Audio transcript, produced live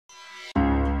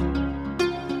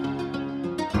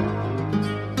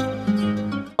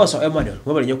So Emmanuel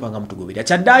mwebale nnyo kubanga mutugoberera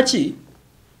kyaddaaki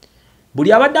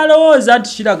buli abadde alowooza nti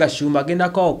Sheilah Gashumba agenda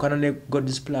kwawukana ne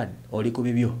God's plan oli ku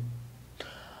bibyo.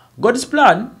 God's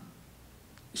plan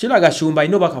Sheilah Gashumba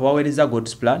alina obubaka bwaweereza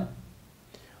God's plan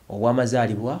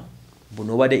obw'amazaalibwa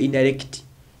buno obadde indirect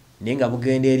naye nga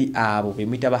bugenda eri abo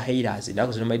bemuyita ba haters.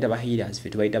 Ennaku zino bayita ba haters, ffe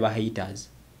tubayita ba haters.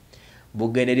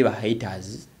 Bugenda eri ba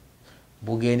haters,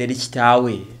 bugenda eri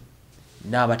kitaawe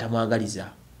n'abatamwagaliza.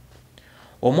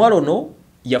 Omwalo ono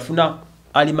yafuna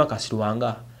alima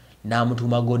Kasirwanga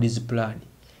n'amutuuma God's plan.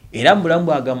 Era mu bulamu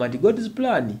bw'agamba nti God's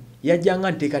plan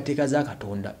yajjanga nteekateeka za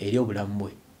Katonda eri obulamu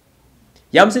bwe.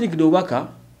 Yamusindikidde obubaka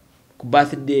ku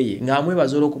birthday ye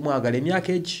ng'amwebaza olw'okumwagala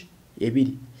emyaka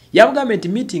ebiri. Yamugambye nti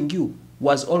meeting you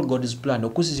was all God's plan,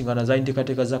 okusisinkana za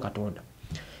nteekateeka za Katonda.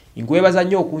 Nkwebaza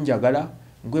nnyo okunjagala,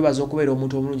 nkwebaza okubeera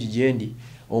omuntu omulungi gye ndi.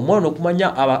 Omwana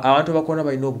okumanya abantu abakoona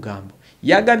balina obugambo.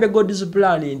 Yagambye God's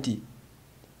plan nti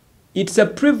it's a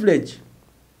privilege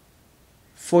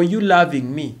for you loving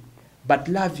me, but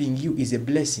loving you is a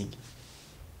blessing.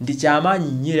 Ndi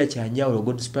kyamaanyi nnyo era kyanjawulo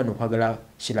God's plan okwagala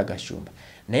Sheilah Gashumba.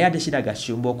 Naye ate Sheilah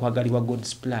Gashumba okwagalibwa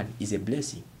God's plan is a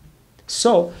blessing.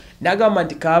 So nagamba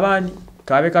nti kaabani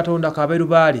kabe Katonda kabe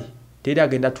Lubaale teri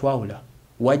agenda twawula.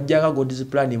 Wajjaga God's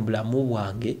plan mbulamu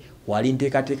bwange wali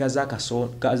nteekateeka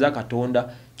za Katonda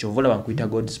kyova olaba nkuyita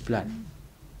God's plan.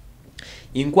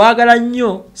 Nkwagala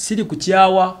nnyo siri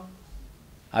kukyawa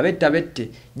abette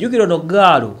jjukira ono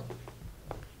gaalo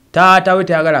taata we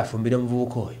tayagala afumbire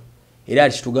omuvubuka oyo era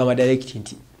kitugamba direct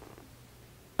nti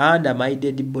under my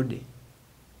dead body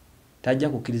tajja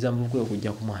kukkiriza muvubuka oyo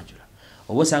kujja kumwanjula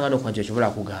oba osanga n'okwanjula kyobola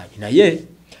kugaanye naye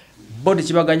body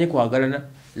kibaganye kwagalana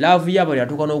love yabo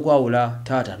yatuuka n'okwawula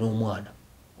taata n'omwana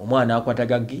omwana akwata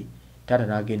gaggi taata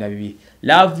n'agenda bibi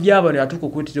love yabo yatuuka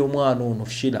okwetera omwana ono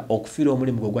Sheilah okufiira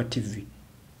omulimu gwe gwa TV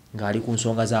ng'ali ku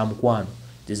nsonga za mukwano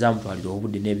zezamutwalira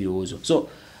obudde n'ebirowoozo. So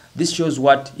this shows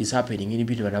what is happening in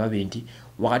between babiri nti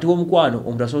wakati w'omukwano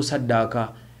omuntu asobola saddaaka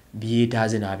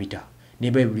byetaaze n'abita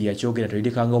ne Bayibuli yakyogera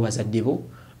tolidekanga bazadde bo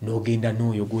n'ogenda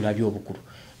n'oyo gw'olabye obukulu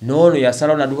n'ono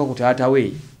yasalawo n'adduka ku taata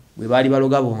we bwe baali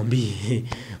baloga bombi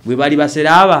bwe baali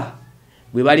baseraaba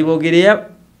bwe baali boogereya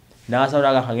n'asalawo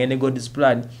n'agakangende God's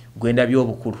plan gwenda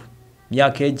by'obukulu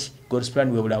myaka egi God's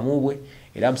plan bwe bulamu bwe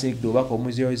era amusindikidde obubaka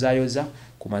omuziyozaayoza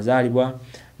ku mazaalibwa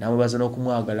n'amubaza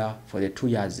n'okumwagala for the 2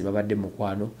 years babadde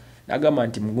mukwano n'agamba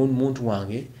nti muntu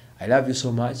wange I love you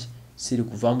so much siri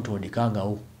kuva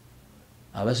mutondekangawo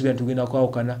abasubira tugenda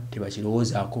kwawukana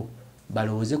tebakirowoozaako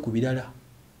balowooze ku birala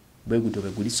bwe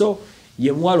guli. So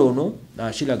ye mwalo ono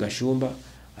Sheilah Gashumba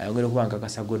ayongera okuba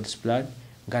nkakasa God's plan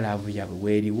nga laavu yaabwe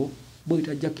weeriwo bwe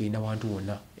tajja kenda wantu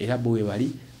wonna era bwe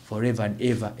bali forever and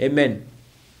ever. Amen.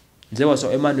 Nze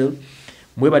waso Emmanuel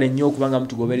mwebale nnyo okubanga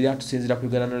mutugoberera tusinzira ku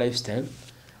Uganda lifestyle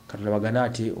katulabagana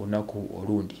ate olunaku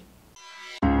olundi.